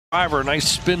Nice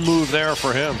spin move there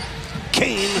for him.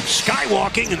 Cain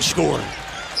skywalking and scoring.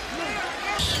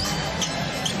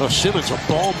 Oh, Simmons a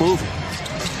ball moving.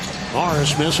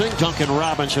 Morris missing. Duncan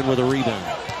Robinson with a rebound.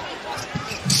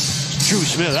 Drew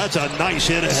Smith, that's a nice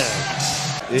hit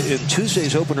ahead. In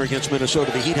Tuesday's opener against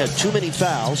Minnesota, the Heat had too many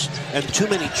fouls and too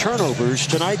many turnovers.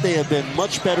 Tonight they have been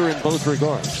much better in both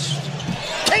regards.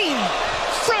 Cain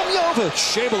from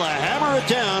Jovic, able to hammer it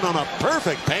down on a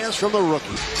perfect pass from the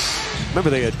rookie. Remember,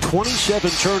 they had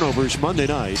 27 turnovers Monday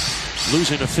night,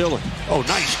 losing to Philly. Oh,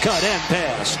 nice cut and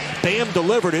pass. Bam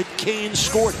delivered it. Cain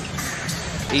scored it.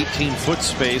 18-foot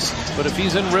space, but if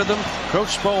he's in rhythm,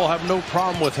 Coach Spo will have no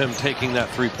problem with him taking that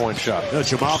three-point shot.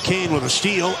 Jamal Cain with a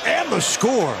steal and the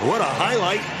score. What a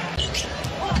highlight.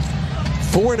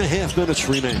 4.5 minutes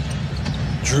remain.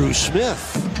 Drew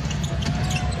Smith.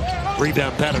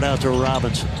 Rebound patted out to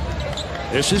Robinson.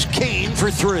 This is Cain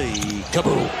for three.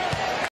 Kaboom.